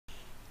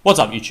What's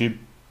up YouTube?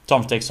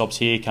 Tom from TechStops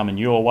here, coming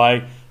your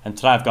way, and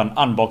today I've got an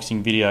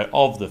unboxing video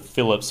of the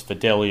Philips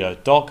Fidelio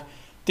dock.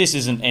 This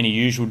isn't any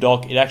usual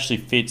dock, it actually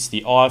fits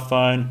the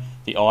iPhone,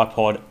 the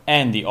iPod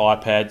and the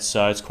iPad,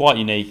 so it's quite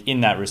unique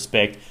in that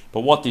respect.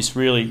 But what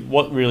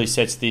really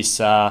sets this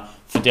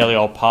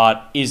Fidelio apart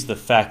is the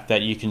fact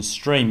that you can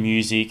stream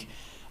music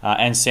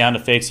and sound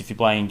effects if you're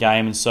playing a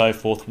game and so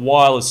forth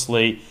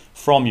wirelessly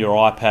from your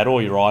iPad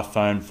or your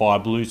iPhone via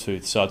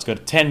Bluetooth. So it's got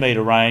a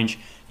 10-meter range.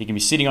 You can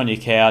be sitting on your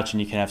couch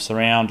and you can have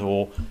surround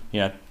or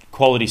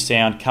quality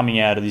sound coming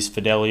out of this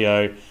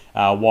Fidelio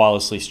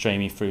wirelessly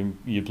streaming through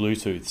your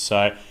Bluetooth.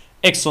 So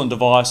excellent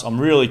device. I'm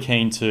really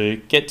keen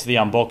to get to the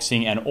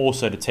unboxing and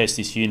also to test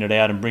this unit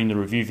out and bring the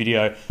review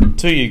video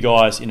to you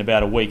guys in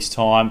about a week's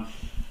time.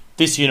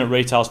 This unit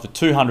retails for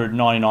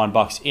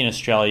 $299 in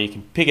Australia. You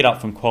can pick it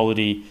up from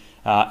quality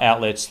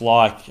outlets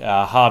like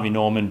Harvey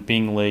Norman,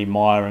 Bingley,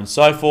 Myer and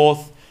so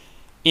forth.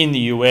 In the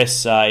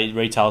US, it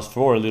retails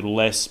for a little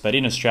less, but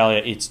in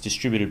Australia, it's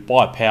distributed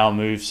by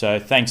Powermove. So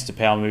thanks to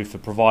Powermove for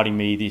providing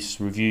me this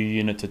review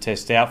unit to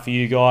test out for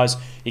you guys.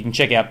 You can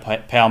check out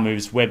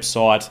Powermove's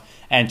website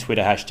and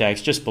Twitter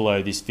hashtags just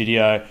below this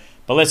video.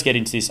 But let's get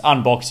into this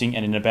unboxing,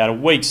 and in about a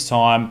week's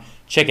time,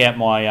 check out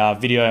my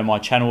video on my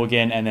channel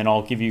again, and then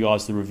I'll give you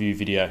guys the review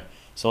video.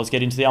 So let's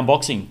get into the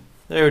unboxing.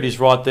 There it is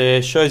right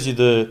there. Shows you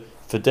the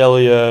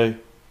Fidelio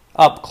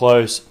up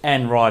close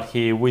and right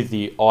here with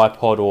the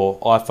iPod or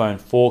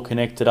iPhone 4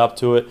 connected up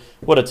to it.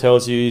 What it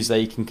tells you is that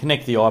you can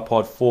connect the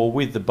iPod 4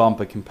 with the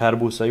bumper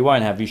compatible, so you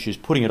won't have issues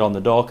putting it on the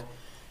dock.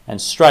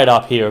 And straight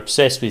up here,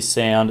 obsessed with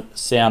sound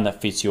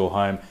that fits your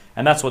home.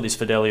 And that's what this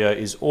Fidelio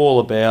is all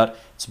about.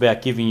 It's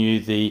about giving you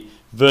the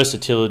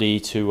versatility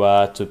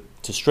to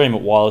stream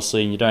it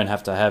wirelessly, and you don't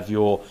have to have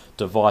your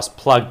device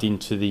plugged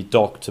into the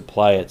dock to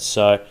play it.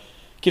 So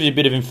gives you a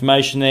bit of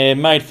information there,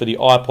 made for the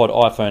iPod,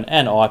 iPhone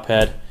and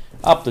iPad.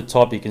 Up the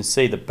top you can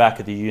see the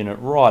back of the unit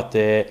right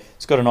there.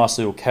 It's got a nice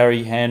little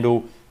carry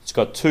handle. It's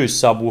got two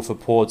subwoofer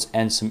ports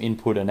and some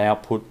input and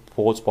output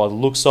ports by the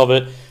looks of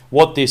it.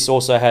 What this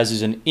also has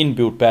is an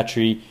inbuilt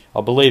battery.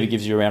 I believe it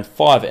gives you around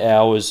 5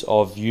 hours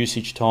of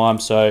usage time.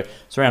 So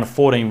it's around a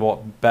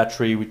 14-watt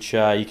battery which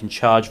you can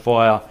charge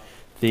via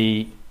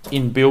the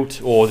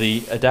inbuilt or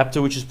the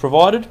adapter which is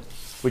provided,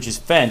 which is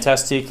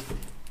fantastic.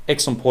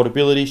 Excellent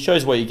portability.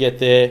 Shows what you get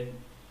there.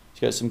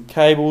 You've got some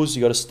cables,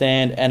 you've got a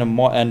stand and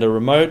a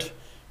remote,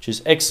 which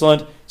is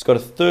excellent. It's got a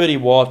 30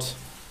 watt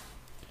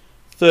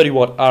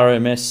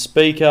RMS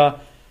speaker,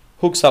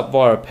 hooks up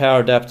via a power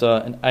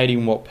adapter and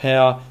 18 watt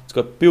power. It's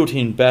got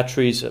built-in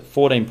batteries at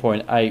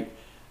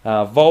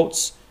 14.8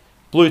 volts,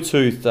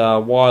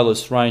 Bluetooth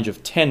wireless range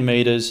of 10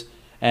 meters,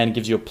 and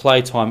gives you a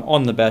playtime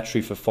on the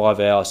battery for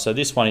 5 hours. So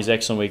this one is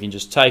excellent where you can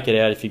just take it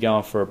out if you're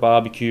going for a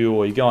barbecue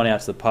or you're going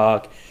out to the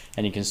park,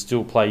 and you can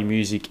still play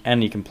music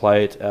and you can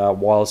play it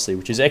wirelessly,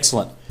 which is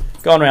excellent.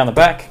 Going around the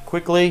back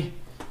quickly,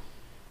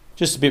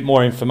 just a bit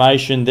more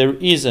information. There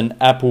is an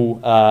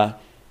Apple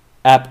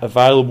app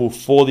available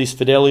for this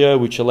Fidelio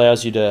which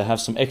allows you to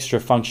have some extra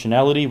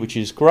functionality, which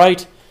is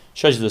great.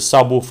 Shows you the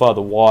subwoofer,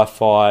 the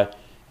Wi-Fi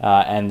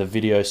and the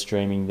video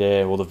streaming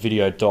there, or the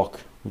video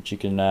dock, which you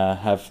can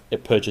have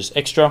it purchase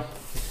extra.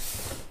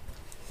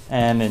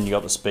 And then you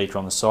got the speaker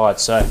on the side.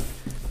 So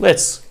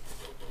let's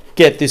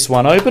get this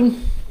one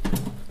open.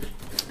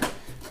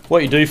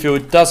 What you do feel,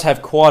 it does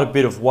have quite a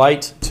bit of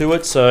weight to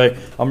it, so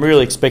I'm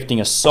really expecting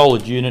a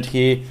solid unit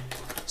here.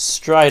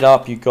 Straight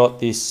up you've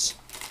got this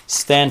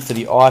stand for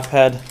the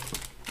iPad.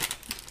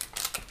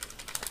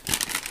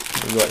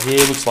 We've got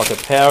here, looks like a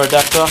power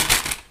adapter.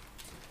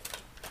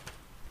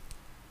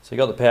 So you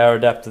got the power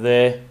adapter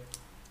there.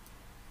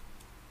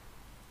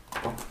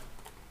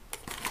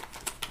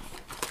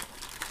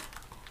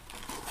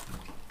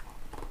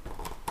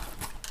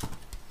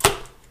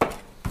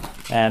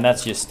 And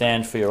that's your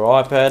stand for your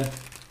iPad.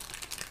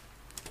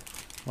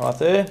 Right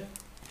there.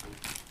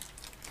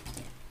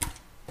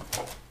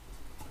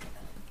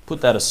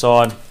 Put that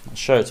aside. I'll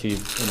show it to you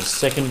in a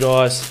second,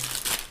 guys.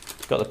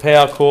 Got the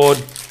power cord,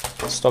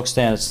 stock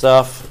standard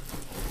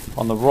stuff.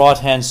 On the right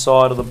hand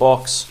side of the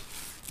box,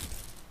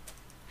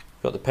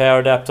 got the power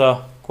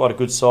adapter, quite a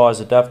good size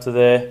adapter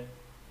there.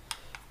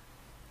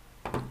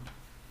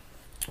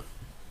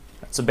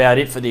 That's about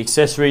it for the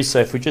accessories. So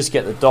if we just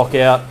get the dock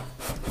out,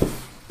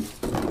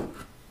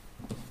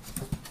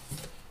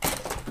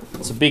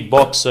 it's a big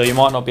box, so you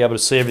might not be able to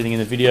see everything in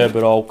the video,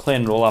 but I'll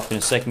clean it all up in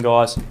a second,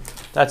 guys.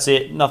 That's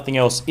it, nothing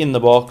else in the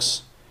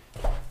box.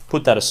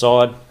 Put that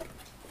aside.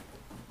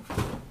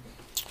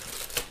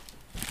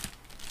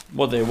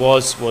 What there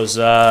was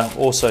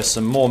also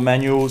some more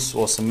manuals,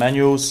 or some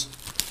manuals.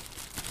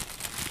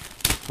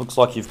 Looks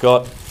like you've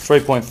got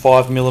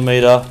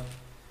 3.5mm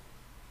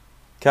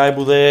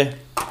cable there,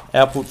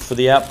 output for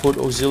the output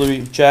auxiliary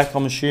jack,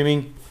 I'm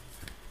assuming.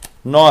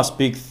 Nice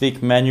big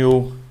thick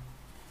manual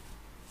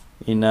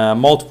in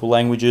multiple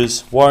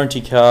languages,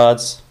 warranty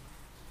cards,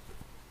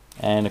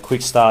 and a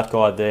quick start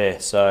guide there.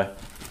 So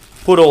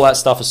put all that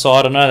stuff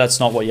aside. I know that's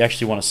not what you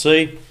actually want to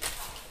see,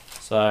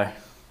 so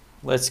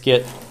let's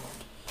get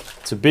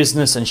to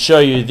business and show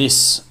you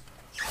this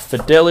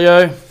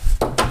Fidelio.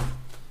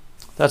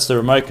 That's the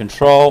remote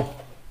control.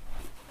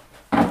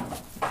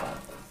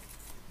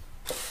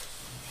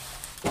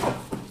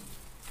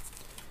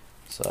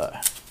 So,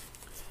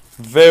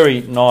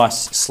 very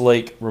nice,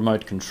 sleek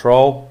remote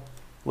control.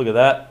 Look at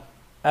that.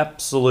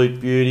 Absolute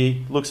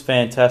beauty. Looks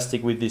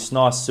fantastic with this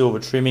nice silver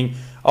trimming.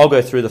 I'll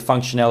go through the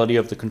functionality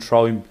of the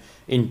control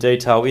in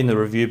detail in the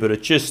review, but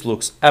it just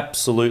looks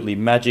absolutely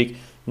magic.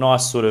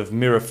 Nice sort of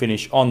mirror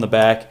finish on the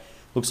back.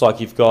 Looks like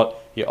you've got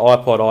your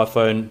iPod,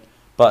 iPhone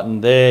button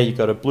there. You've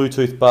got a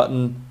Bluetooth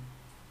button,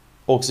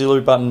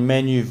 auxiliary button,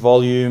 menu,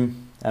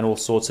 volume, and all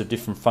sorts of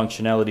different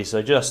functionality. So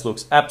it just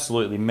looks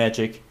absolutely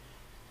magic.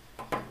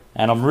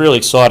 And I'm really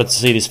excited to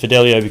see this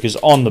Fidelio because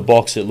on the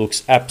box it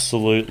looks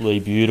absolutely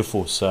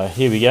beautiful. So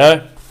here we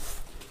go.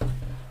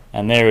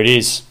 And there it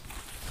is.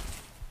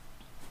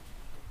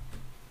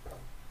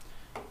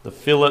 The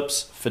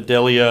Philips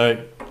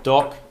Fidelio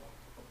dock.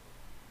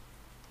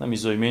 Let me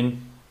zoom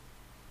in.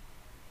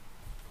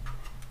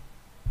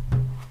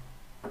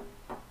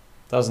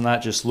 Doesn't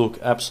that just look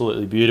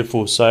absolutely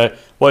beautiful? So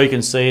what you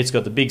can see, it's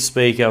got the big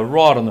speaker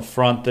right on the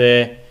front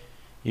there.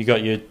 You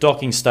got your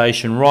docking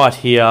station right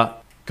here.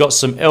 Got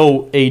some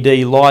LED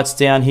lights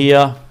down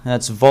here.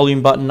 That's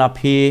volume button up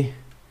here,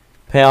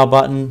 power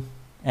button,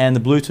 and the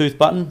Bluetooth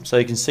button. So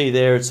you can see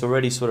there it's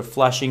already sort of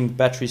flashing,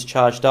 battery's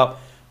charged up.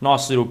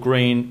 Nice little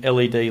green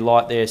LED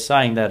light there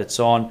saying that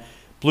it's on.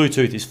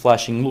 Bluetooth is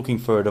flashing, looking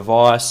for a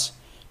device.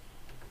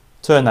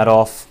 Turn that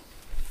off.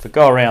 If I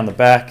go around the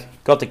back,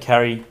 got the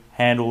carry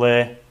handle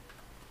there.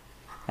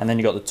 And then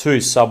you've got the two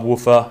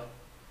subwoofer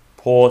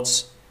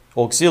ports,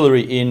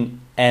 auxiliary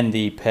in, and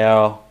the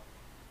power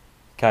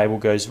cable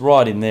goes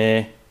right in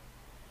there.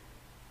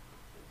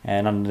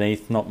 And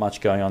underneath, not much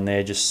going on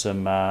there, just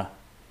some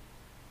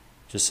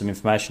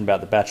information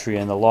about the battery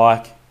and the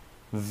like.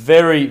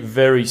 Very,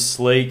 very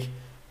sleek.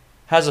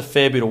 Has a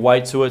fair bit of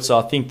weight to it, so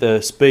I think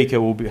the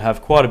speaker will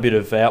have quite a bit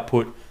of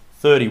output,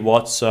 30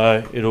 watts,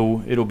 so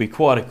it'll be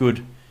quite a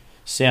good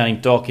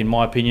sounding dock in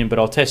my opinion, but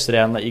I'll test it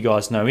out and let you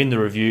guys know in the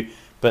review.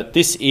 But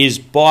this is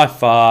by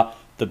far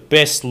the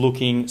best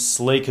looking,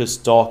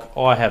 sleekest dock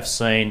I have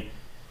seen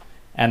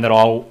and that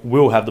I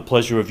will have the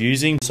pleasure of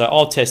using. So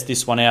I'll test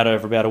this one out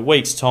over about a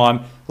week's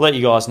time, let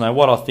you guys know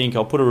what I think.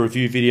 I'll put a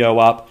review video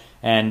up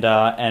and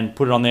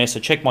put it on there, so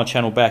check my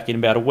channel back in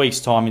about a week's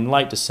time in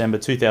late December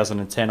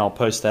 2010. I'll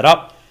post that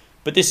up.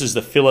 But this is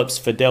the Philips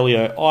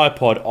Fidelio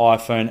iPod,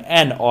 iPhone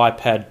and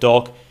iPad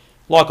dock.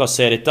 Like I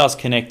said, it does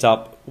connect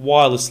up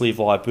wirelessly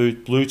via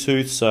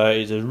Bluetooth, so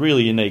it's a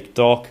really unique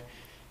dock.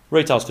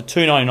 Retails for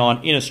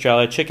 $2.99 in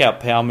Australia. Check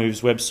out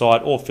Powermove's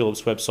website or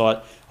Philips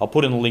website. I'll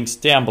put in the links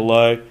down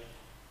below.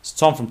 It's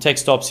Tom from Tech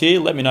Stops here.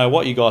 Let me know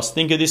what you guys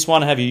think of this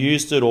one. Have you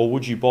used it or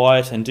would you buy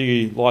it? And do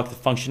you like the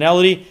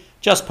functionality?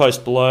 Just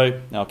post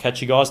below. I'll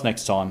catch you guys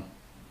next time.